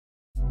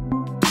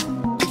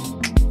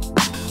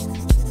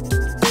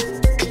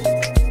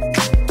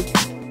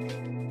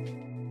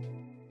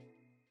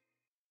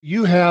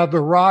you have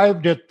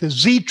arrived at the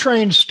Z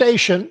train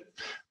station.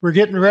 We're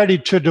getting ready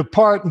to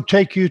depart and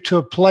take you to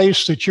a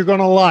place that you're going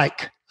to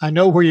like. I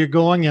know where you're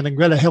going, and I'm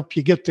going to help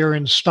you get there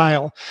in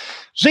style.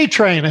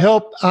 Z-Train,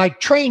 I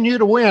train you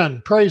to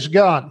win. Praise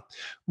God.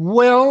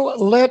 Well,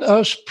 let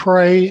us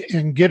pray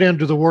and get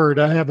into the Word.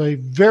 I have a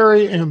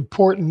very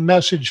important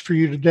message for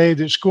you today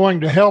that's going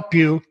to help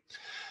you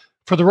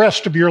for the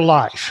rest of your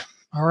life.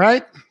 All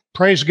right?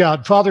 Praise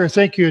God. Father, I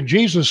thank you in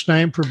Jesus'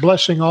 name for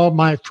blessing all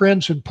my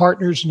friends and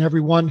partners and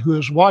everyone who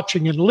is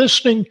watching and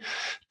listening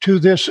to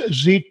this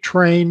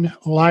Z-Train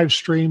live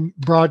stream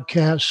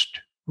broadcast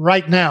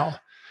right now.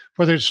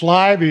 Whether it's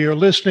live or you're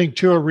listening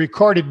to a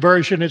recorded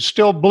version, it's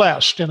still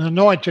blessed and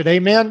anointed.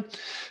 Amen.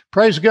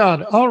 Praise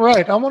God. All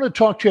right. I want to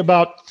talk to you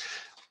about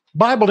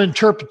Bible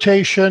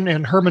interpretation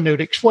and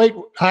hermeneutics. Wait,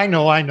 I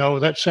know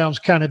that sounds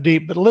kind of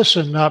deep, but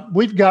listen,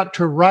 we've got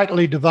to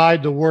rightly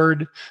divide the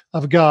Word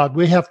of God.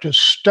 We have to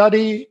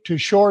study to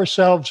show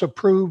ourselves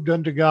approved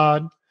unto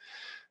God,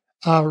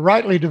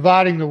 rightly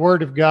dividing the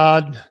Word of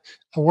God,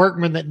 a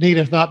workman that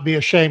needeth not be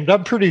ashamed.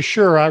 I'm pretty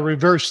sure I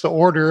reversed the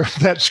order of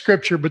that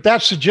scripture, but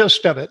that's the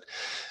gist of it.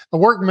 A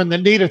workman that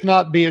needeth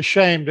not be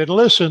ashamed. And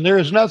listen, there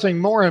is nothing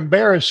more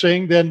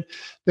embarrassing than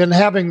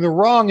having the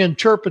wrong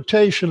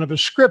interpretation of a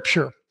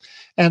scripture.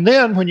 And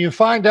then when you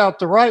find out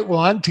the right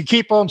one, to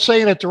keep on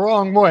saying it the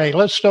wrong way.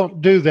 Let's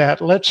don't do that.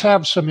 Let's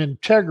have some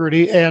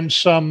integrity and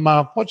some,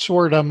 what's the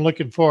word I'm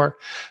looking for?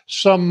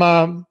 Some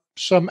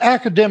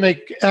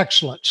academic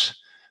excellence.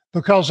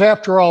 Because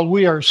after all,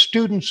 we are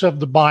students of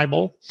the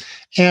Bible,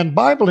 and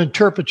Bible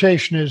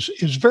interpretation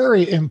is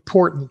very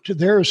important.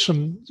 There are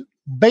some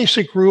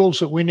basic rules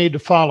that we need to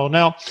follow.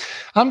 Now,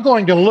 I'm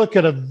going to look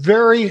at a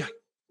very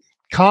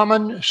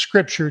common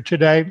scripture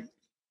today,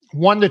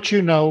 one that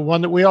you know, one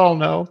that we all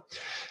know,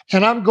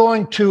 and I'm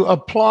going to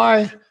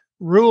apply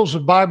rules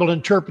of Bible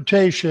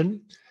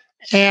interpretation.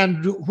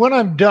 And when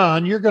I'm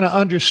done, you're going to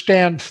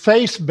understand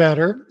faith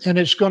better, and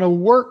it's going to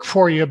work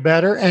for you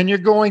better, and you're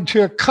going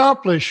to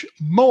accomplish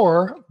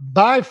more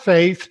by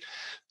faith,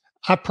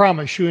 I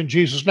promise you in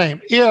Jesus'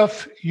 name,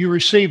 if you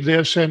receive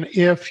this and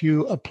if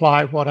you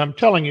apply what I'm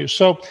telling you.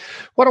 So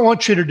what I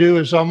want you to do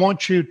is I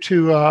want you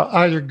to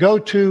either go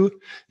to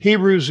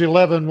Hebrews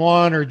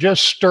 11:1 or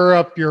just stir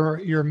up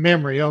your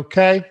memory,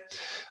 okay?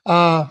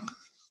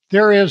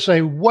 There is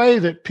a way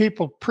that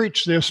people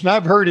preach this, and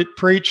I've heard it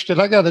preached,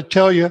 and I got to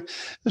tell you,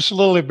 it's a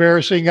little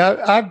embarrassing.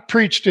 I've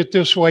preached it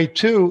this way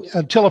too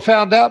until I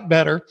found out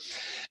better.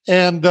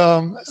 And,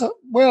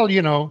 well,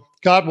 you know,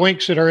 God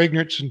winks at our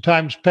ignorance in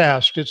times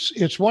past.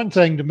 It's one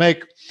thing to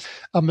make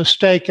a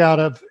mistake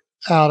out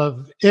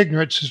of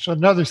ignorance. It's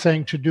another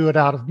thing to do it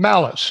out of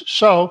malice.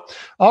 So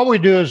all we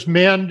do is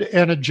mend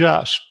and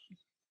adjust.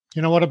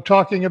 You know what I'm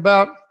talking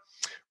about?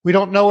 We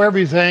don't know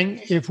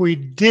everything. If we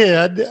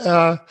did,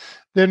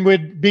 then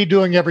we'd be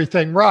doing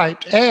everything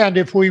right. And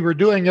if we were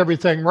doing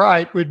everything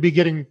right, we'd be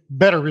getting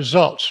better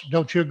results.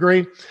 Don't you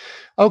agree?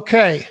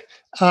 Okay,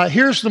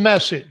 here's the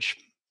message.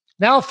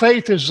 Now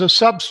faith is the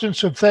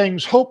substance of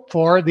things hoped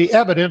for, the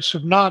evidence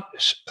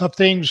of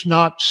things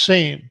not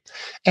seen.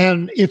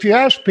 And if you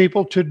ask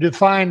people to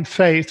define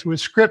faith with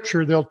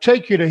Scripture, they'll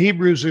take you to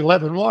Hebrews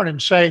 11:1 and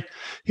say,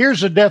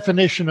 here's a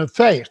definition of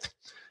faith.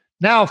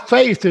 Now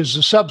faith is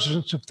the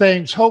substance of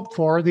things hoped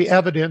for, the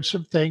evidence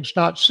of things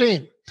not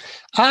seen.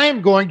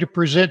 I'm going to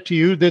present to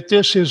you that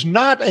this is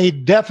not a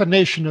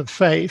definition of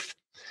faith,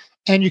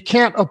 and you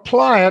can't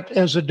apply it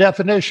as a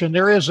definition.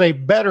 There is a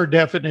better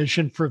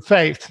definition for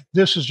faith.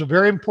 This is a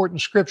very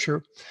important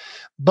scripture,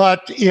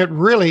 but it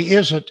really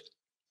isn't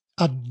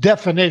a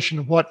definition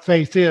of what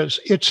faith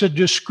is. It's a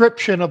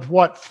description of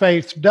what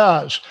faith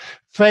does.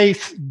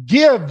 Faith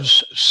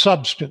gives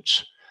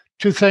substance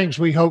to things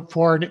we hope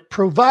for, and it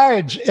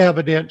provides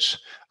evidence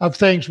of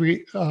things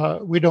we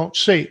don't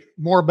see.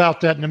 More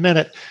about that in a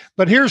minute.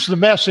 But here's the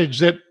message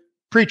that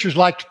preachers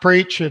like to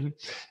preach, and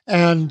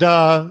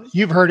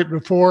you've heard it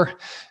before,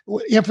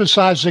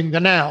 emphasizing the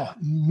now.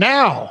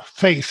 Now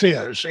faith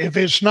is. If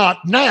it's not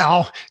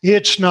now,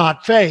 it's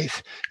not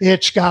faith.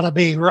 It's got to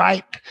be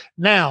right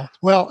now.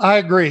 Well, I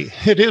agree.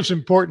 It is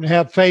important to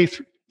have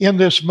faith in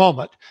this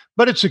moment,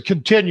 but it's a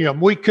continuum.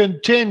 We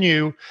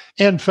continue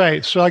in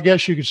faith. So I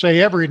guess you could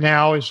say every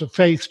now is a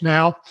faith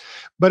now,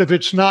 but if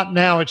it's not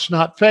now, it's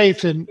not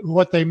faith. And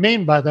what they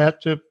mean by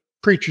that, the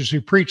preachers who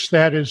preach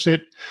that, is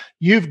that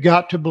you've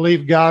got to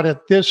believe God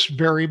at this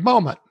very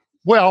moment.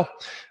 Well,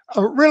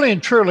 really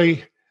and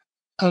truly,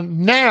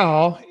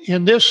 now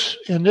in this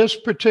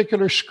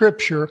particular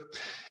scripture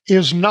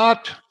is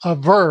not a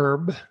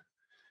verb.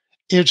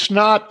 It's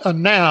not a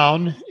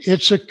noun,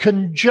 it's a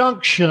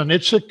conjunction,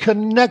 it's a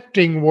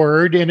connecting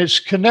word, and it's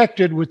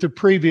connected with the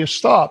previous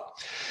thought.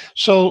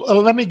 So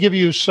let me give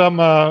you some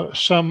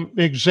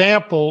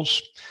examples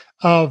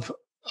of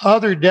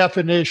other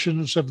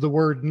definitions of the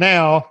word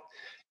now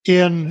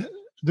in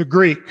the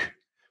Greek.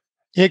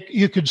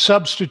 You could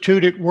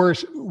substitute it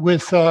with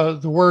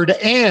the word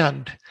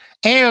and.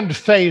 and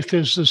faith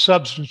is the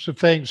substance of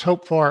things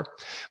hoped for.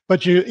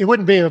 But it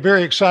wouldn't be a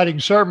very exciting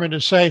sermon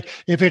to say,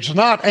 if it's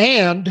not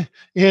and,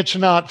 it's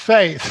not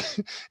faith.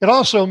 It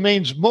also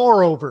means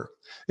moreover.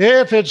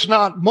 If it's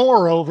not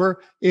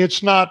moreover,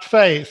 it's not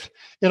faith.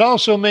 It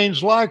also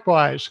means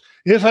likewise.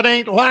 If it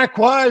ain't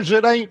likewise,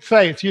 it ain't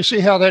faith. You see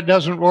how that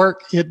doesn't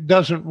work? It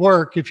doesn't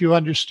work if you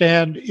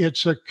understand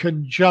it's a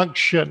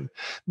conjunction.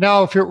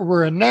 Now, if it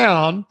were a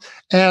noun,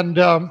 and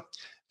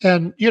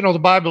you know, the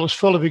Bible is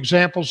full of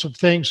examples of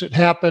things that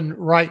happen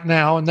right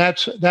now, and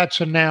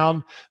that's a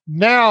noun.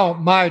 Now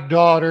my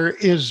daughter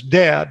is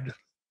dead.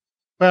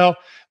 Well,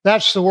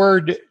 that's the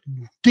word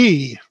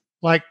D,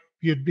 like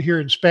you'd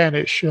hear in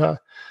Spanish, the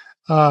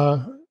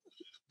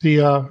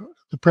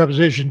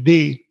preposition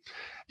D.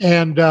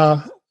 And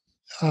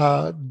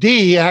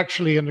D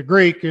actually in the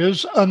Greek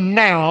is a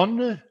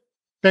noun,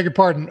 beg your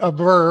pardon, a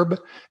verb,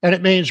 and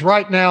it means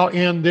right now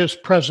in this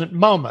present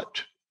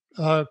moment.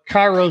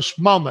 Kairos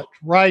moment,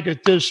 right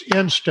at this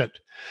instant.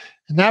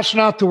 And that's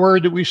not the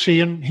word that we see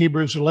in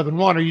Hebrews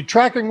 11:1. Are you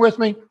tracking with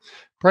me?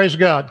 Praise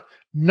God.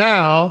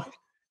 Now,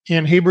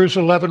 in Hebrews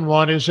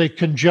 11:1 is a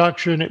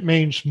conjunction. It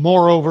means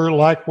moreover,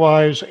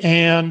 likewise,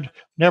 and,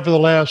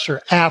 nevertheless,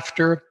 or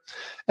after.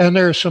 And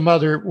there are some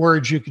other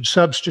words you can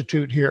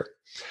substitute here.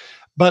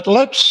 But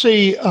let's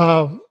see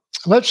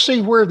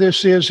where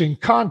this is in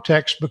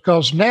context,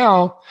 because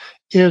now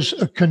is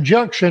a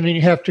conjunction, and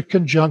you have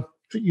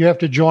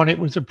to join it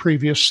with the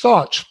previous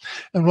thoughts.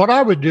 And what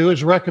I would do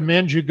is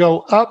recommend you go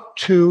up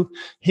to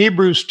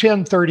Hebrews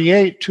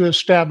 10:38 to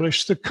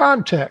establish the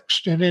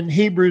context. And in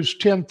Hebrews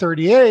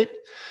 10:38,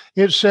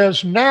 it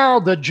says, now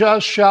the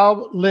just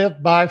shall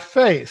live by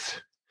faith.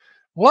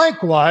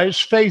 Likewise,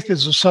 faith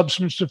is the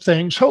substance of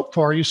things hoped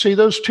for. You see,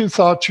 those two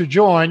thoughts are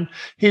joined.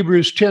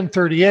 Hebrews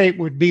 10:38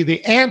 would be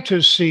the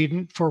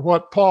antecedent for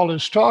what Paul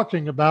is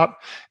talking about.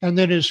 And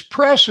then his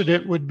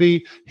precedent would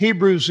be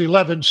Hebrews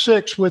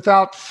 11:6.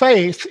 Without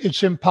faith,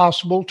 it's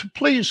impossible to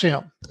please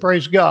him.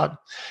 Praise God.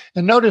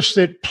 And notice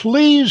that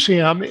please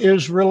him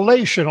is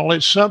relational.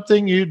 It's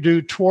something you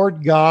do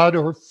toward God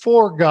or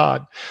for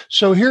God.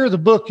 So here are the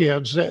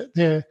bookends.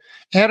 The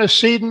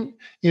antecedent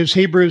is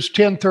Hebrews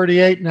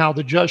 10:38. Now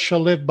the just shall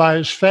live by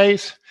his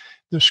faith.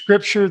 The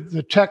scripture,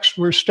 the text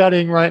we're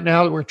studying right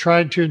now that we're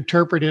trying to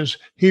interpret is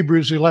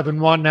Hebrews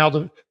 11:1. Now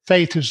the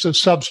faith is the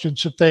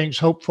substance of things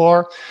hoped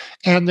for.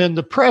 And then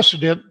the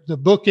precedent, the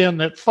bookend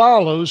that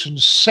follows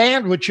and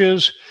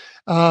sandwiches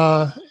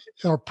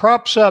or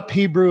props up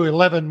Hebrew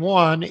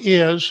 11:1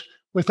 is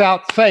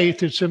without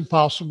faith, it's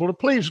impossible to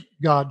please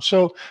God.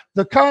 So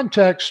the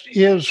context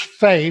is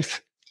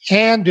faith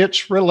and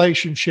its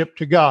relationship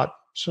to God.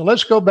 So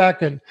let's go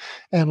back and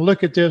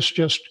look at this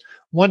just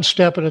one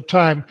step at a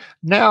time.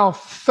 Now,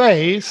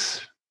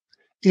 faith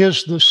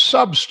is the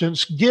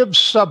substance, gives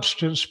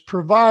substance,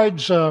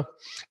 provides a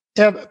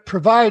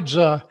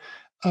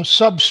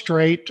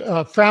substrate,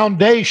 a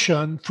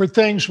foundation for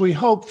things we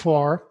hope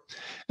for,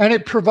 and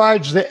it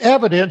provides the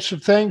evidence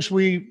of things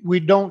we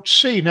don't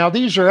see. Now,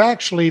 these are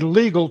actually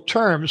legal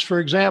terms. For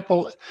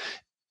example,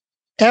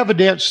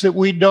 evidence that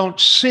we don't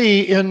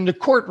see in the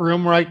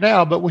courtroom right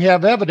now, but we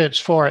have evidence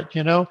for it.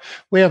 You know,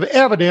 we have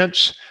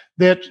evidence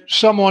that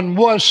someone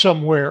was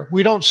somewhere.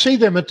 We don't see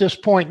them at this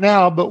point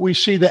now, but we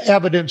see the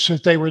evidence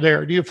that they were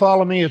there. Do you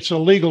follow me? It's a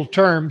legal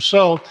term.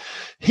 So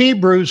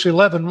Hebrews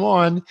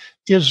 11:1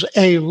 is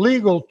a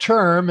legal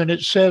term, and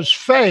it says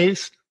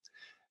faith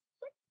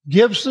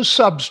gives the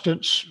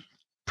substance,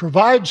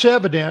 provides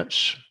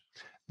evidence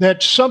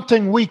that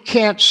something we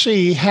can't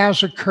see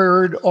has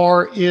occurred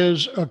or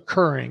is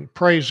occurring.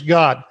 Praise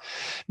God.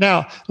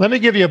 Now, let me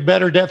give you a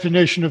better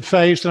definition of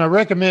faith, and I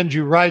recommend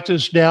you write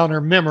this down or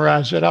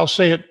memorize it. I'll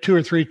say it 2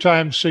 or 3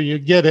 times so you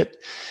get it.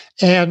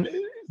 And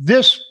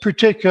this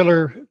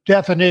particular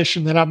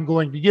definition that I'm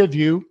going to give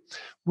you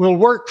will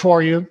work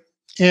for you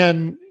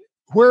in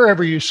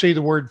wherever you see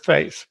the word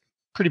faith,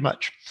 pretty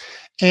much.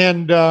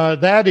 And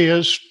that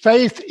is,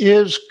 faith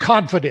is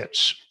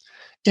confidence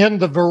in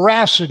the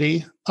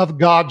veracity of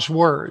God's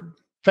word.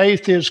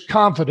 Faith is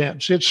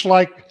confidence. It's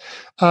like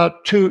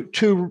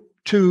to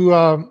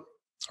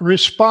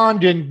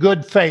respond in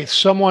good faith.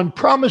 Someone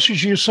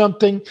promises you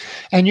something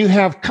and you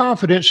have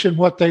confidence in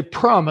what they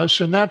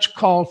promise, and that's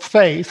called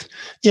faith.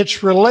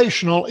 It's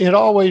relational. It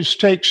always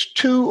takes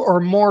 2 or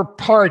more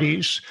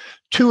parties,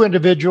 2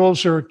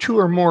 individuals or 2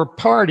 or more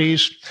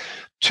parties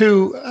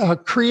to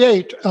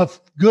create a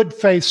good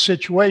faith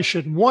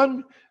situation.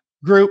 One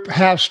group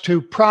has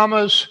to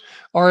promise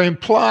or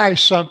imply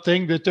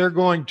something that they're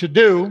going to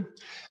do,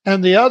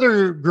 and the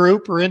other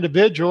group or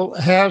individual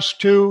has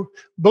to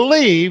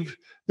believe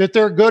that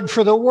they're good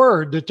for the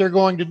word, that they're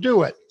going to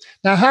do it.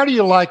 Now, how do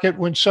you like it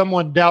when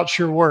someone doubts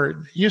your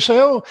word? You say,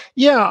 oh,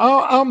 yeah,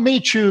 I'll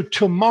meet you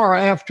tomorrow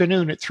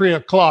afternoon at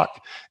 3:00.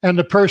 And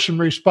the person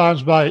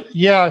responds by,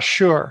 yeah,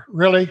 sure.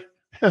 Really?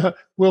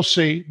 We'll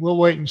see. We'll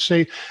wait and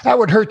see. That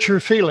would hurt your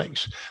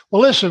feelings.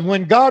 Well, listen,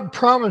 when God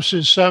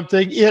promises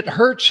something, it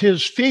hurts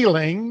his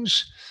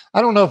feelings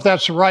I don't know if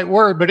that's the right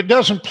word, but it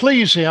doesn't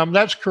please him.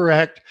 That's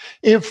correct.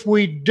 If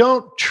we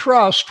don't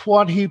trust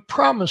what he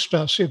promised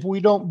us, if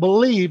we don't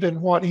believe in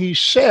what he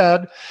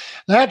said,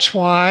 that's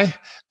why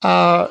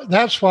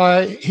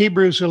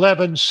Hebrews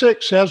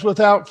 11:6 says,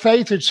 without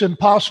faith, it's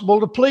impossible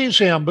to please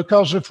him,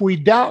 because if we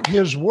doubt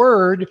his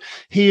word,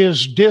 he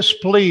is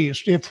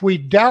displeased. If we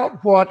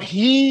doubt what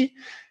he,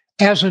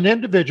 as an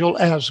individual,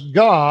 as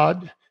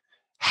God,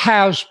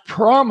 has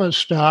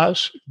promised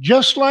us,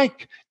 just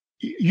like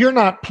you're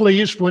not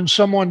pleased when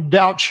someone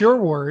doubts your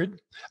word.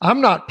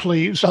 I'm not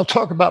pleased. I'll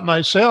talk about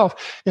myself.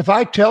 If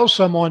I tell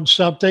someone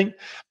something,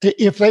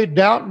 if they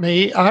doubt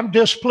me, I'm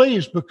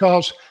displeased,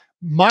 because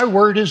my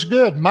word is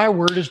good. My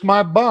word is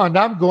my bond.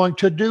 I'm going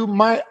to do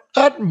my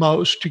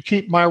utmost to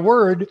keep my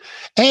word.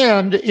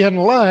 And in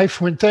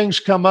life, when things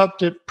come up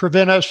that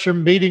prevent us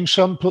from meeting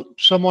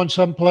someone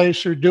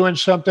someplace or doing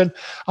something,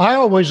 I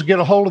always get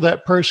a hold of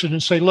that person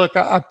and say, look,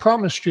 I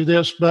promised you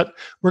this, but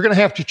we're going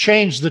to have to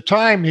change the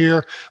time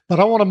here.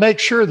 But I want to make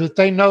sure that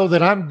they know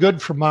that I'm good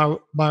for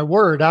my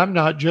word. I'm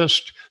not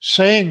just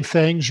saying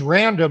things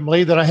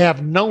randomly that I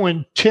have no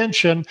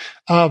intention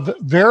of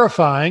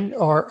verifying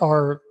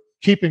or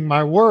keeping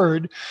my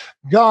word.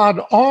 God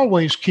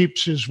always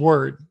keeps his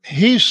word.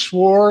 He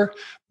swore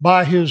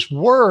by his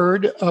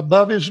word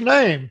above his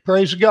name.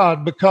 Praise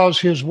God, because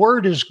his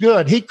word is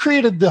good. He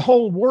created the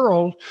whole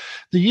world,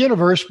 the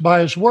universe, by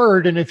his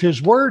word. And if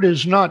his word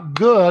is not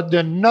good,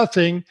 then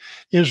nothing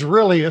is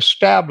really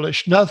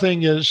established.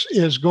 Nothing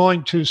is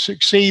going to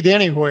succeed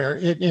anywhere.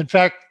 In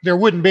fact, there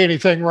wouldn't be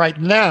anything right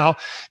now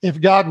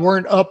if God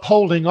weren't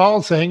upholding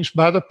all things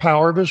by the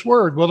power of his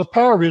word. Well, the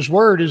power of his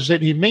word is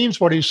that he means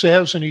what he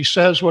says, and he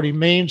says what he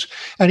means,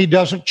 and he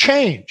doesn't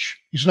change.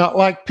 He's not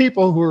like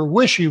people who are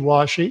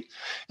wishy-washy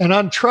and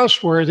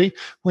untrustworthy.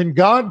 When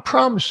God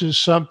promises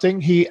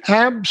something, he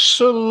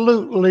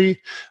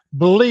absolutely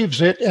believes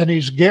it, and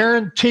he's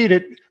guaranteed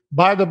it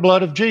by the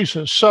blood of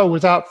Jesus. So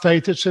without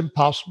faith, it's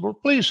impossible to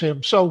please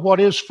him. So what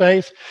is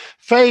faith?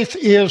 Faith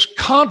is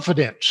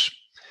confidence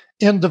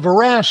in the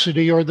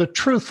veracity or the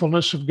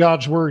truthfulness of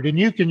God's word. And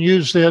you can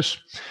use this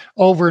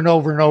over and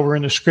over and over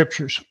in the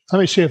scriptures. Let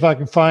me see if I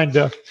can find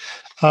a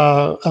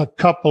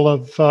couple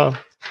of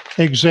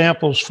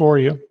examples for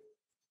you.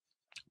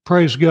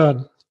 Praise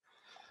God.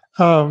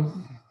 I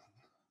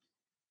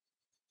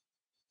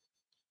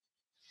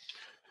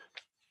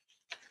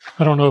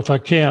don't know if I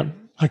can.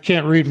 I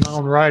can't read my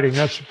own writing.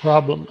 That's the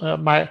problem.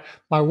 My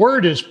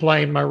word is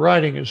plain. My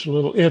writing is a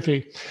little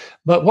iffy.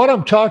 But what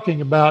I'm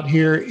talking about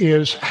here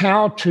is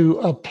how to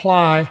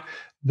apply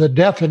the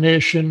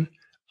definition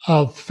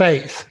of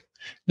faith.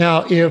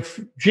 Now, if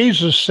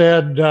Jesus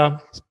said,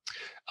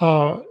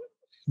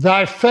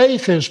 thy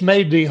faith has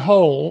made thee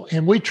whole,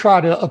 and we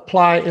try to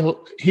apply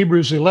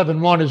Hebrews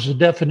 11:1 as a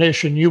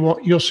definition,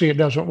 you'll see it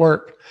doesn't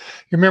work.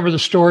 You remember the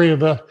story of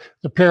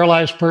the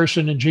paralyzed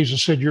person, and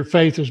Jesus said, your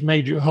faith has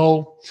made you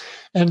whole.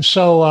 And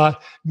so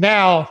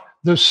now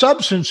the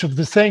substance of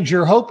the things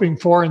you're hoping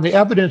for and the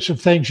evidence of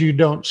things you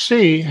don't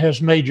see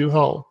has made you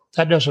whole.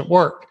 That doesn't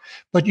work.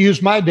 But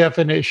use my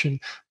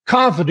definition.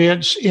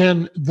 Confidence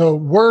in the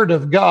word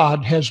of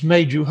God has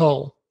made you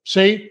whole.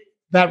 See,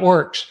 that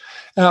works.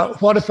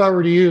 What if I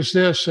were to use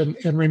this and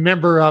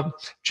remember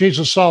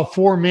Jesus saw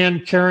 4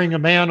 men carrying a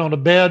man on a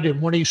bed,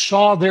 and when he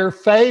saw their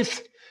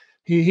faith,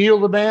 he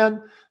healed the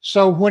man.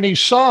 So when he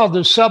saw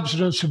the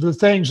substance of the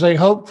things they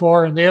hoped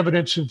for and the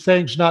evidence of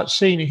things not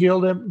seen, he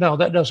healed them? No,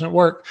 that doesn't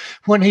work.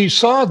 When he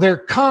saw their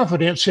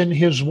confidence in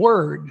his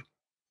word,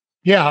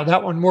 yeah,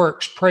 that one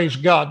works. Praise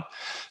God.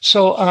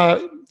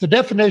 So the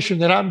definition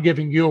that I'm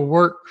giving you will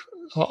work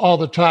all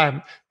the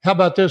time. How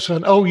about this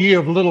one? O ye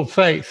of little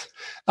faith.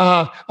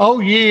 O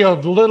ye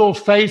of little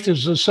faith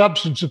is the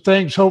substance of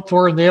things hoped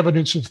for and the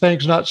evidence of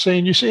things not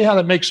seen. You see how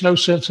that makes no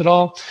sense at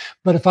all?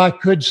 But if I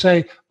could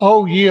say,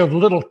 O ye of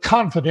little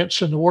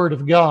confidence in the word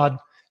of God,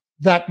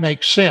 that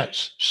makes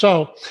sense.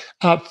 So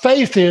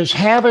faith is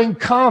having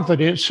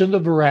confidence in the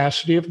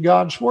veracity of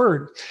God's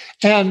word.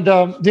 And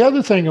the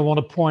other thing I want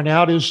to point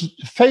out is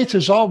faith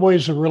is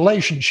always a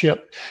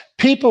relationship.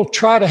 People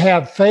try to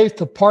have faith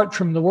apart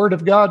from the word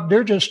of God.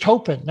 They're just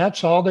hoping.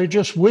 That's all. They're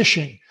just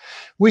wishing.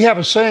 We have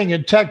a saying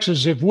in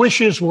Texas, if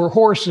wishes were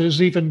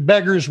horses, even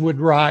beggars would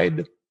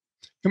ride.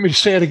 Let me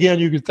say it again.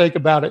 You can think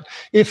about it.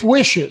 If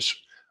wishes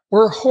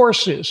were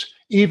horses,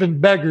 even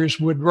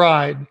beggars would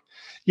ride.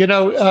 You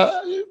know,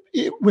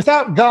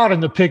 without God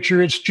in the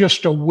picture, it's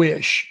just a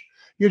wish.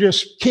 You're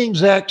just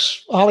King's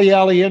X, ollie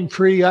ollie in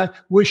free. I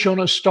wish on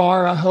a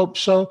star. I hope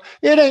so.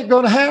 It ain't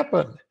going to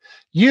happen.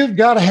 You've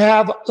got to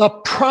have a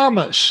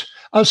promise,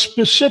 a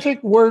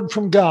specific word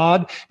from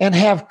God, and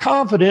have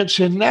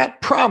confidence in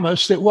that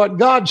promise that what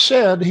God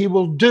said he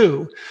will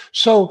do.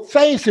 So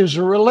faith is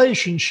a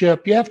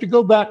relationship. You have to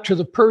go back to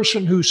the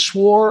person who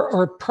swore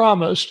or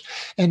promised,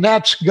 and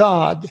that's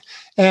God.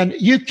 And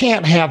you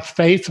can't have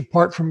faith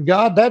apart from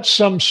God. That's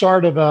some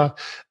sort of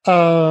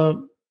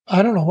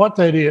I don't know what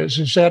that is.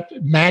 Is that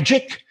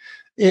magic?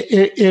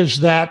 Is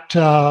that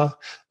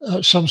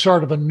some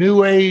sort of a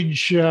new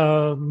age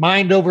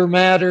mind over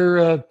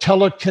matter,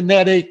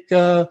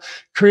 telekinetic,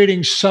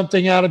 creating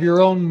something out of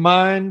your own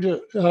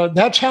mind?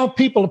 That's how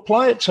people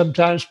apply it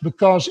sometimes,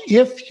 because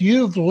if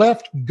you've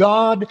left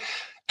God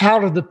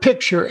out of the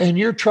picture and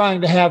you're trying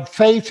to have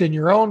faith in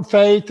your own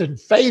faith and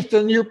faith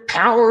in your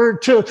power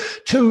to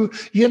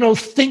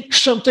think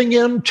something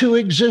into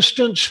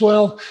existence,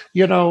 well,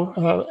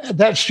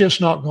 that's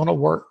just not going to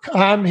work.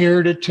 I'm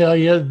here to tell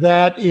you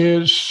that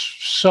is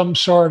some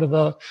sort of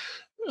a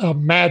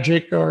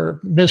magic or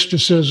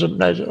mysticism.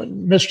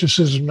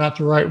 Mysticism, not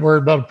the right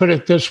word, but I'll put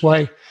it this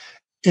way: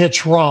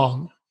 it's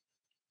wrong.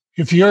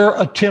 If you're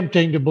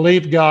attempting to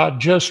believe God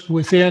just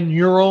within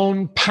your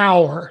own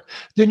power,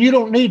 then you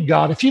don't need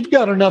God. If you've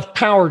got enough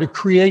power to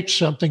create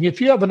something, if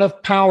you have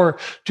enough power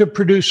to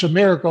produce a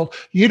miracle,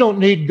 you don't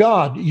need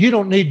God. You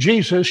don't need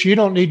Jesus. You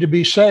don't need to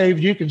be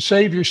saved. You can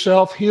save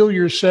yourself, heal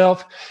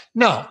yourself.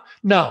 No,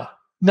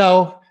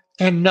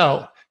 and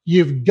no.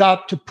 You've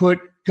got to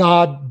put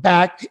God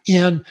back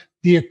in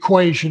the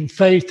equation.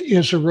 Faith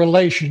is a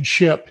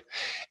relationship.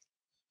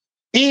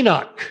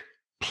 Enoch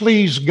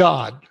pleased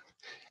God.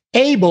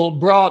 Abel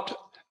brought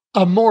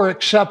a more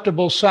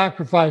acceptable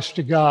sacrifice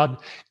to God.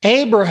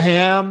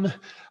 Abraham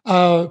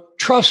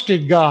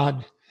trusted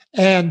God,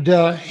 and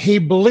he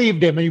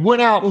believed him. He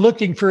went out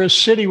looking for a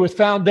city with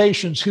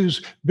foundations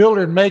whose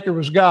builder and maker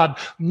was God.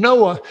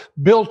 Noah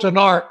built an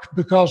ark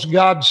because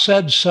God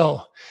said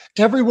so.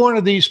 Every one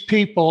of these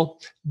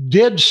people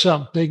did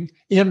something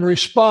in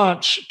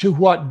response to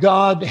what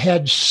God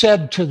had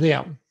said to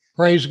them.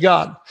 Praise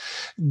God.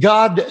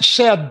 God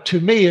said to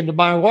me and to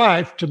my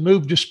wife to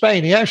move to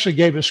Spain. He actually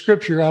gave a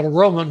scripture out of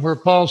Romans where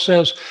Paul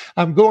says,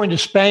 I'm going to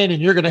Spain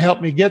and you're going to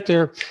help me get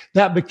there.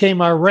 That became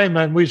our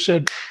rhema. And we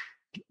said,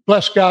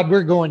 bless God,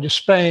 we're going to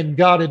Spain.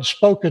 God had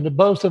spoken to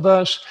both of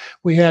us.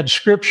 We had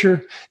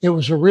scripture. It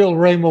was a real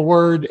rhema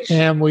word.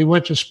 And we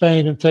went to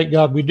Spain, and thank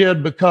God we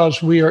did,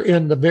 because we are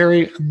in the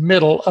very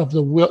middle of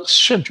the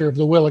center of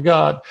the will of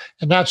God.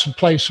 And that's a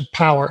place of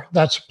power.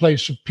 That's a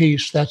place of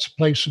peace. That's a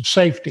place of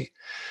safety.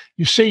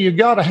 You see, you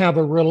got to have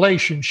a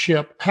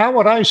relationship. How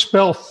would I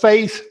spell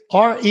faith?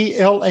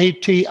 RELATIONSHIP,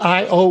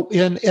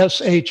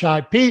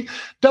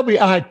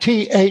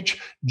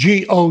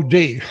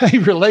 WITHGOD, a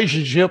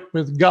relationship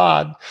with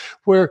God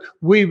where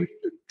we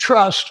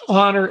trust,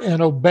 honor,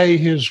 and obey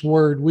his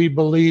word. We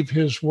believe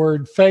his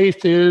word.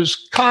 Faith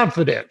is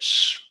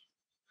confidence.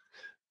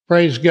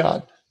 Praise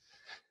God.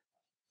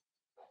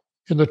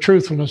 In the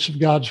truthfulness of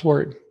God's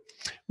word.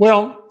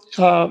 Well,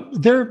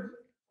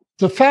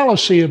 the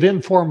fallacy of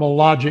informal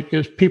logic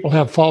is people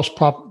have false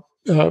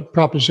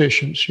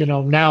propositions.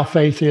 Now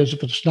faith is,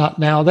 if it's not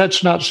now.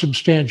 That's not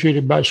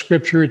substantiated by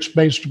Scripture. It's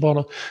based upon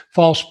a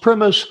false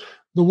premise.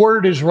 The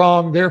word is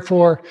wrong.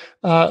 Therefore,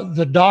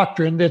 the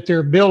doctrine that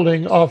they're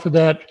building off of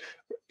that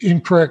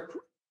incorrect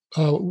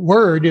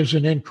word is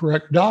an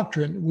incorrect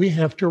doctrine. We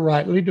have to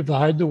rightly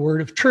divide the word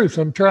of truth.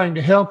 I'm trying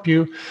to help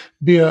you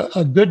be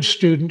a good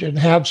student and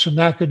have some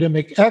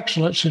academic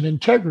excellence and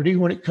integrity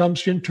when it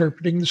comes to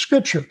interpreting the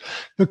Scripture.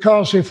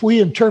 Because if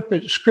we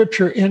interpret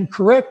Scripture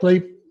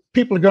incorrectly,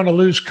 people are going to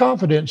lose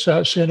confidence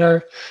in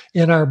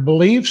our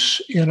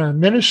beliefs, in our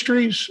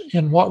ministries,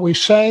 in what we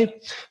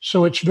say.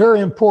 So it's very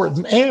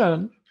important.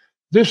 And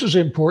this is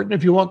important.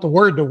 If you want the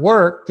word to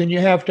work, then you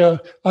have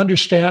to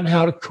understand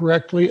how to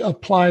correctly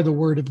apply the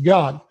word of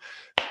God.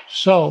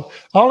 So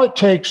all it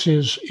takes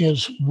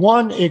is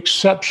one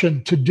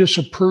exception to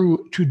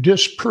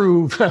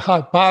disprove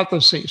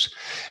hypotheses.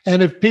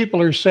 And if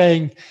people are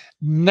saying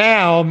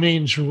now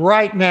means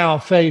right now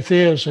faith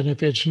is, and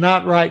if it's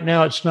not right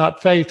now, it's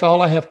not faith,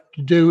 all I have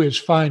to do is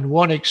find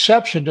one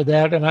exception to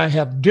that, and I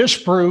have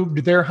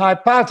disproved their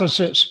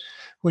hypothesis,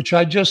 which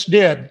I just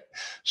did.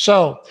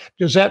 So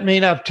does that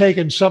mean I've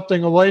taken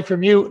something away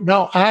from you?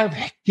 No, I've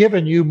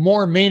given you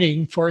more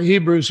meaning for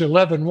Hebrews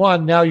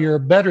 11:1. Now you're a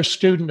better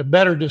student, a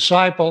better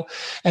disciple,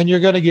 and you're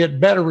going to get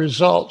better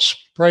results.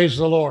 Praise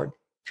the Lord.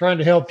 Trying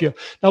to help you.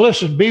 Now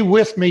listen, be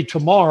with me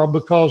tomorrow,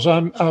 because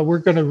we're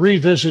going to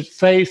revisit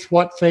faith,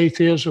 what faith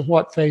is and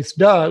what faith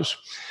does.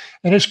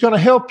 And it's going to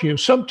help you.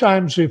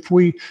 Sometimes if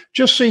we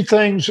just see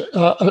things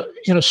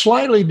in a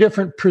slightly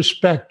different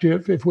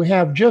perspective, if we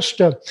have just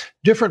a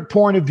different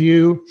point of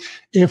view,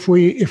 if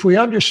we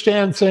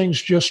understand things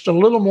just a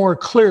little more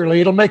clearly,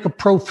 it'll make a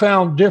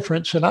profound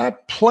difference. And I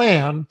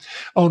plan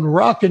on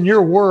rocking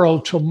your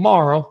world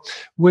tomorrow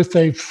with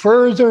a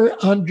further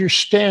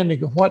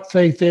understanding of what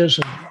faith is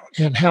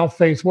and how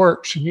faith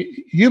works. And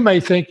you may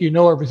think you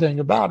know everything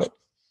about it.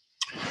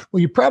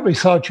 Well, you probably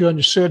thought you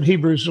understood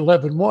Hebrews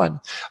 11:1.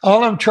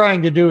 All I'm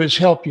trying to do is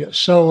help you.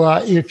 So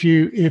if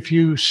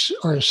you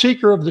are a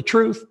seeker of the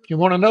truth, you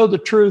want to know the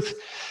truth,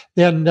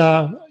 then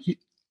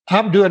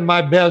I'm doing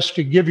my best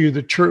to give you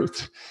the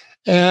truth.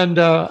 And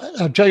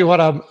I'll tell you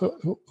what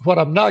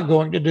I'm not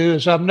going to do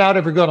is I'm not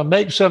ever going to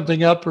make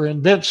something up or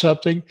invent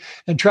something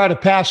and try to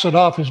pass it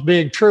off as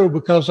being true,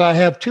 because I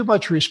have too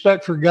much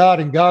respect for God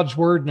and God's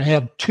word, and I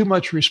have too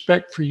much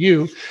respect for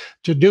you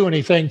to do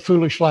anything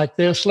foolish like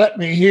this. Let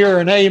me hear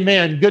an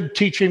amen. Good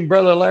teaching,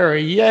 Brother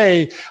Larry.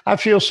 Yay. I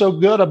feel so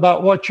good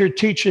about what you're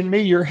teaching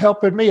me. You're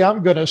helping me.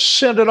 I'm going to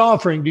send an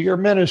offering to your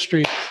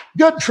ministry.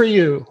 Good for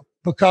you.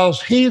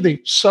 Because he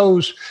that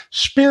sows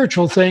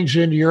spiritual things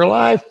into your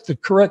life, the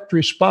correct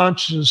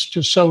response is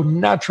to sow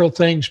natural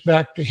things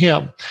back to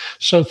him.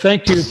 So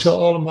thank you to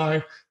all of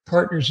my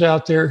partners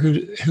out there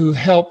who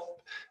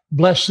help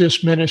bless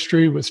this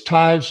ministry with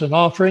tithes and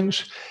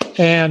offerings.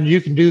 And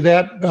you can do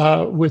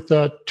that with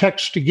a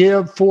text to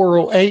give,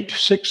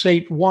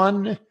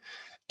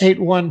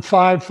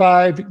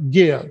 408-681-8155,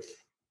 give.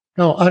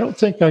 No, I don't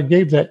think I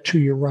gave that to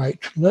you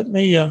right. Let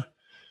me...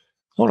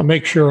 I want to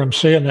make sure I'm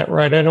saying that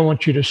right. I don't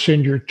want you to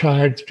send your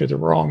tithe to the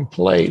wrong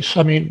place.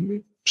 I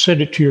mean,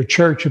 send it to your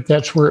church if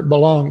that's where it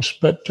belongs.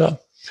 But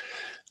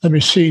let me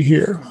see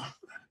here.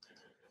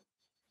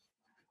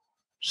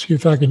 See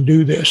if I can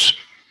do this.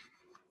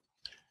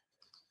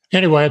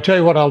 Anyway, I'll tell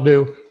you what I'll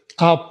do.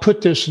 I'll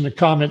put this in the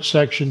comment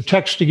section,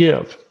 text to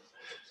give.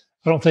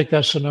 I don't think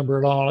that's the number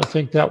at all. I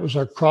think that was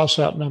our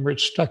cross-out number.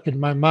 It's stuck in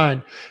my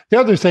mind. The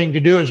other thing to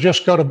do is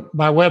just go to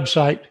my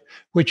website,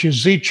 which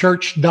is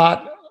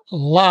zchurch.life,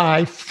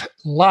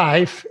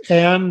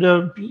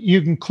 and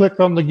you can click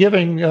on the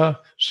giving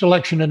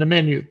selection in the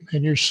menu,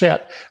 and you're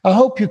set. I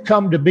hope you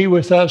come to be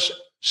with us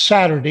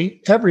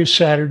every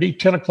Saturday,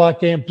 10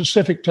 o'clock a.m.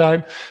 Pacific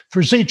time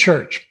for Z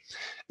Church.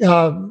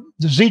 The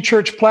Z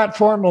Church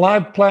platform,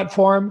 live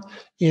platform,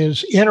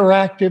 is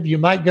interactive. You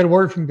might get a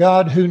word from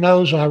God. Who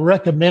knows? I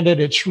recommend it.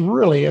 It's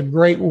really a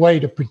great way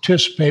to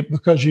participate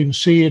because you can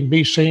see and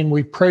be seen.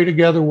 We pray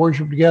together,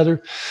 worship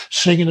together,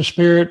 sing in the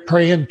Spirit,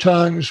 pray in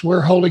tongues.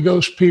 We're Holy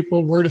Ghost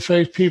people, Word of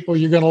Faith people.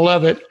 You're going to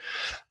love it.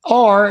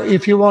 Or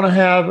if you want to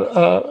have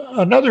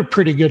another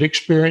pretty good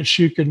experience,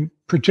 you can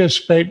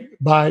participate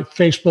by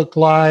Facebook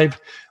Live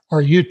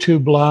or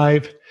YouTube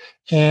Live.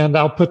 And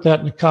I'll put that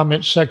in the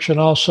comments section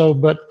also.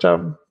 But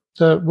the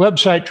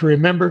website to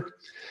remember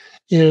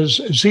is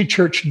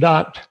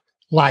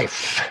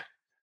zchurch.life.